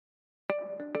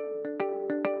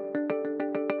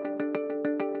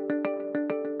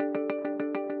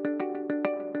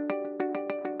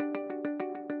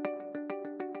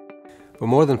For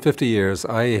more than 50 years,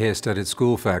 IEA has studied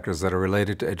school factors that are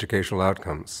related to educational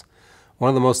outcomes. One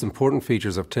of the most important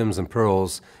features of TIMSS and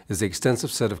PIRLS is the extensive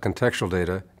set of contextual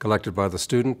data collected by the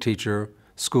student, teacher,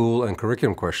 school, and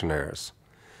curriculum questionnaires.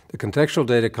 The contextual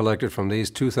data collected from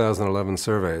these 2011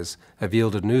 surveys have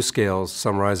yielded new scales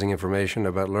summarizing information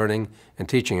about learning and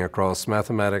teaching across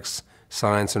mathematics,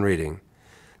 science, and reading.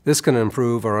 This can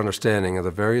improve our understanding of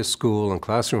the various school and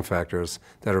classroom factors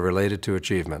that are related to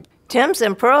achievement. TIMSS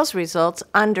and PIRLS results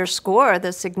underscore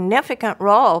the significant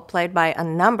role played by a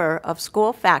number of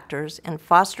school factors in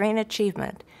fostering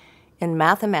achievement in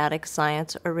mathematics,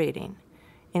 science, or reading,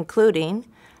 including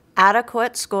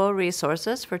adequate school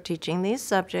resources for teaching these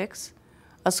subjects,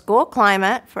 a school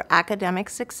climate for academic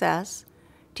success,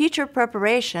 teacher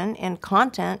preparation in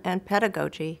content and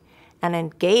pedagogy, and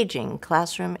engaging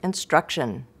classroom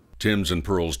instruction. TIMSS and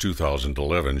PIRLS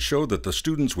 2011 showed that the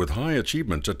students with high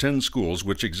achievement attend schools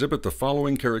which exhibit the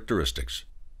following characteristics.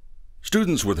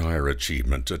 Students with higher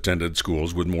achievement attended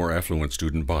schools with more affluent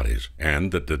student bodies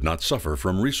and that did not suffer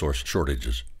from resource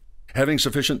shortages, having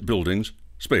sufficient buildings,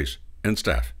 space, and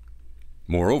staff.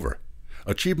 Moreover,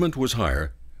 achievement was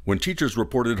higher when teachers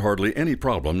reported hardly any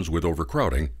problems with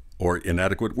overcrowding or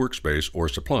inadequate workspace or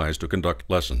supplies to conduct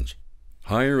lessons.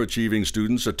 Higher achieving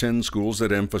students attend schools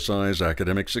that emphasize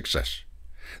academic success.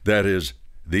 That is,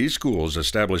 these schools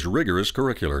establish rigorous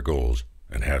curricular goals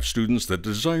and have students that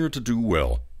desire to do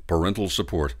well, parental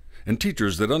support, and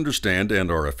teachers that understand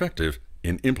and are effective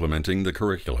in implementing the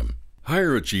curriculum.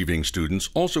 Higher achieving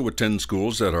students also attend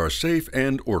schools that are safe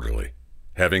and orderly,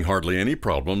 having hardly any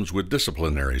problems with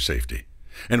disciplinary safety,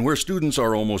 and where students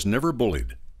are almost never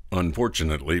bullied.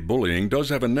 Unfortunately, bullying does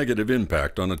have a negative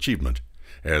impact on achievement.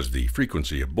 As the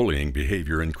frequency of bullying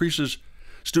behavior increases,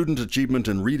 student achievement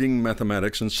in reading,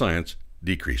 mathematics, and science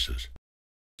decreases.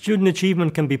 Student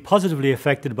achievement can be positively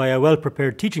affected by a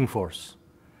well-prepared teaching force.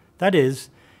 That is,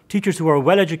 teachers who are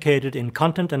well-educated in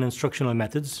content and instructional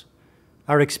methods,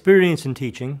 are experienced in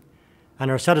teaching,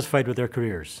 and are satisfied with their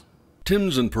careers.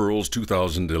 TIMSS and PIRLS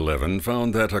 2011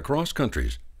 found that across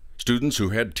countries, students who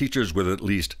had teachers with at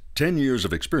least 10 years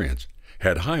of experience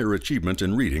had higher achievement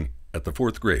in reading at the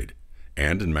 4th grade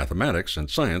and in mathematics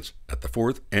and science at the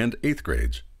 4th and 8th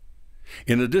grades.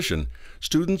 In addition,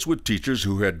 students with teachers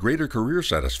who had greater career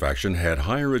satisfaction had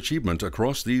higher achievement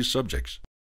across these subjects.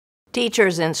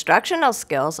 Teachers' instructional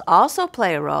skills also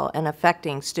play a role in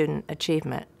affecting student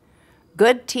achievement.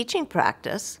 Good teaching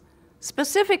practice,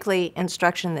 specifically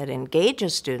instruction that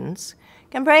engages students,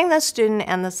 can bring the student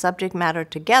and the subject matter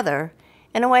together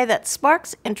in a way that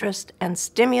sparks interest and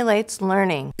stimulates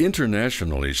learning.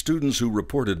 Internationally, students who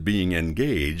reported being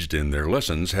engaged in their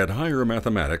lessons had higher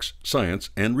mathematics, science,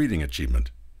 and reading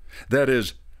achievement. That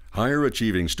is, higher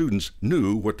achieving students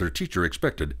knew what their teacher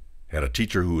expected, had a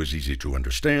teacher who was easy to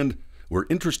understand, were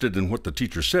interested in what the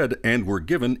teacher said, and were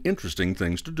given interesting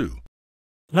things to do.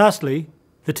 Lastly,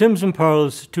 the TIMSS and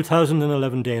PIRLS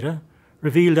 2011 data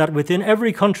revealed that within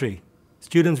every country,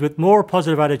 students with more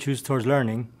positive attitudes towards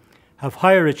learning have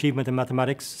higher achievement in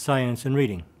mathematics, science, and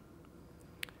reading.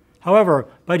 However,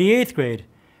 by the 8th grade,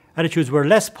 attitudes were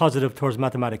less positive towards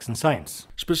mathematics and science.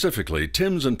 Specifically,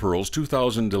 TIMSS and PIRLS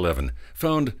 2011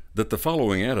 found that the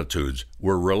following attitudes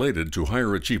were related to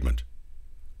higher achievement: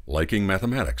 liking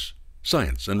mathematics,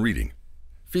 science, and reading,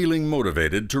 feeling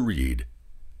motivated to read,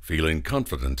 feeling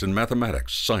confident in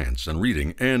mathematics, science, and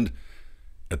reading, and,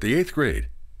 at the 8th grade,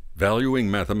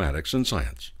 valuing mathematics and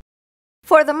science.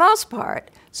 For the most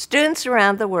part, students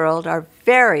around the world are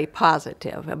very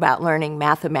positive about learning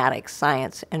mathematics,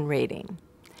 science, and reading.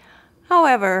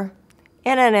 However,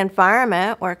 in an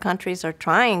environment where countries are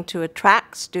trying to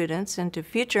attract students into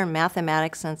future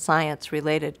mathematics and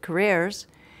science-related careers,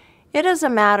 it is a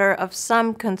matter of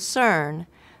some concern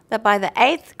that by the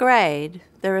 8th grade,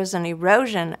 there is an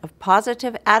erosion of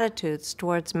positive attitudes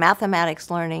towards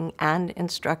mathematics learning and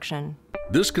instruction.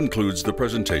 This concludes the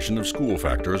presentation of school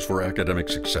factors for academic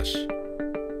success.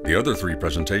 The other 3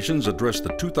 presentations address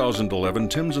the 2011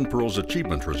 TIMSS and PIRLS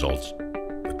achievement results,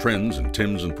 the trends in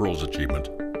TIMSS and PIRLS achievement,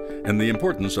 and the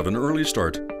importance of an early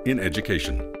start in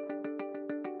education.